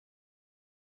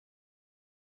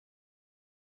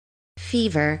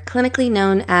Fever, clinically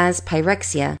known as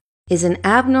pyrexia, is an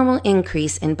abnormal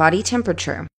increase in body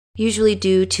temperature, usually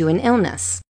due to an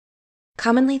illness.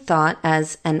 Commonly thought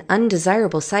as an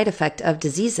undesirable side effect of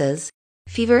diseases,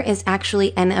 fever is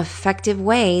actually an effective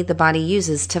way the body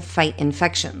uses to fight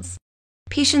infections.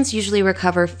 Patients usually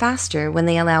recover faster when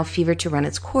they allow fever to run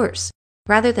its course,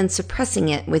 rather than suppressing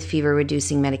it with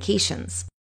fever-reducing medications.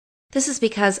 This is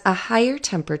because a higher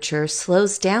temperature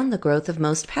slows down the growth of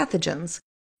most pathogens,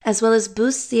 as well as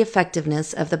boosts the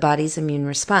effectiveness of the body's immune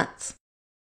response.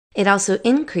 It also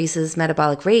increases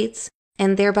metabolic rates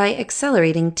and thereby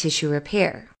accelerating tissue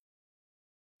repair.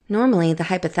 Normally, the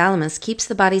hypothalamus keeps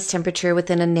the body's temperature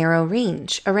within a narrow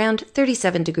range, around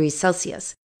 37 degrees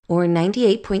Celsius, or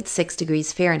 98.6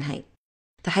 degrees Fahrenheit.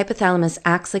 The hypothalamus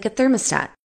acts like a thermostat.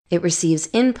 It receives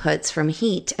inputs from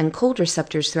heat and cold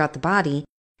receptors throughout the body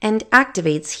and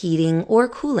activates heating or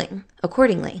cooling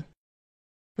accordingly.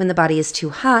 When the body is too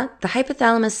hot, the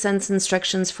hypothalamus sends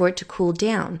instructions for it to cool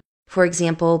down, for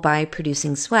example, by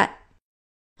producing sweat.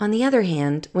 On the other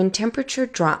hand, when temperature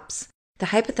drops, the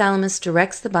hypothalamus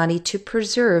directs the body to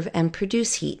preserve and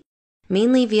produce heat,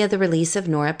 mainly via the release of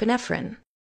norepinephrine.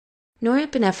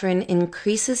 Norepinephrine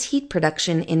increases heat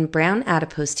production in brown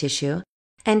adipose tissue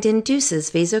and induces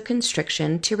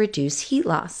vasoconstriction to reduce heat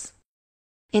loss.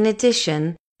 In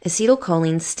addition,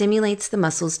 acetylcholine stimulates the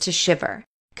muscles to shiver,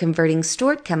 converting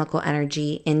stored chemical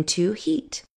energy into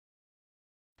heat.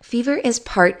 Fever is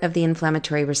part of the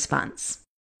inflammatory response.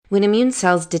 When immune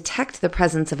cells detect the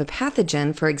presence of a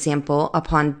pathogen, for example,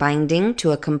 upon binding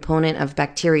to a component of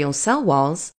bacterial cell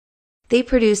walls, they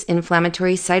produce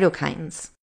inflammatory cytokines.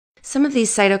 Some of these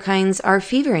cytokines are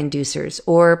fever inducers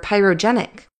or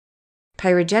pyrogenic.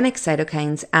 Pyrogenic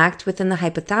cytokines act within the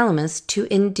hypothalamus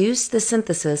to induce the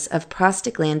synthesis of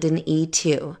prostaglandin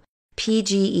E2,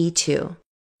 PGE2,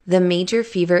 the major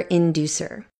fever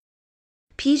inducer.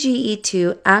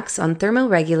 PGE2 acts on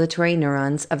thermoregulatory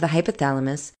neurons of the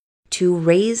hypothalamus to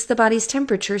raise the body's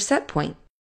temperature set point.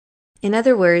 In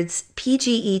other words,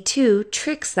 PGE2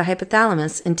 tricks the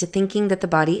hypothalamus into thinking that the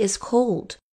body is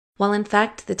cold, while in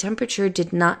fact the temperature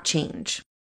did not change.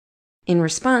 In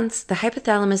response, the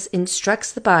hypothalamus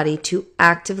instructs the body to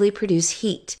actively produce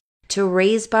heat to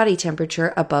raise body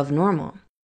temperature above normal.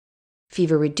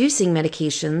 Fever-reducing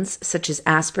medications, such as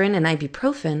aspirin and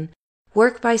ibuprofen,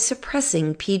 work by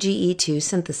suppressing PGE2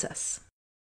 synthesis.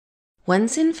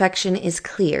 Once infection is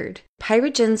cleared,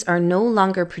 pyrogens are no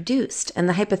longer produced and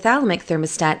the hypothalamic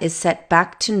thermostat is set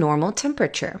back to normal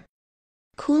temperature.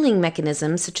 Cooling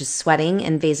mechanisms such as sweating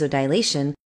and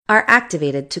vasodilation are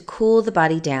activated to cool the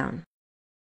body down.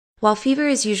 While fever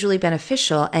is usually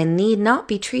beneficial and need not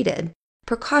be treated,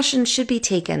 precautions should be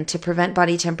taken to prevent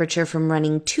body temperature from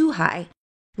running too high,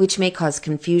 which may cause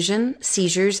confusion,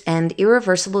 seizures, and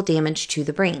irreversible damage to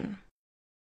the brain.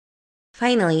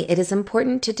 Finally, it is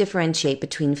important to differentiate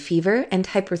between fever and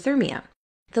hyperthermia.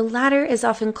 The latter is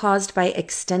often caused by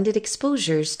extended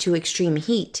exposures to extreme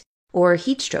heat or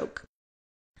heat stroke.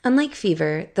 Unlike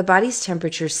fever, the body's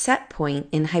temperature set point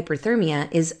in hyperthermia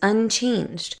is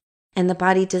unchanged, and the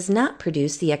body does not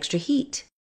produce the extra heat.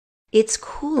 Its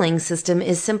cooling system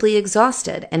is simply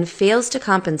exhausted and fails to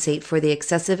compensate for the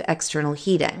excessive external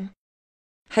heating.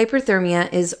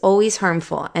 Hyperthermia is always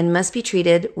harmful and must be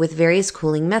treated with various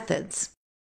cooling methods.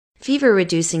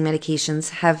 Fever-reducing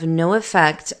medications have no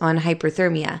effect on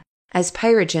hyperthermia, as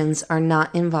pyrogens are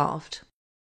not involved.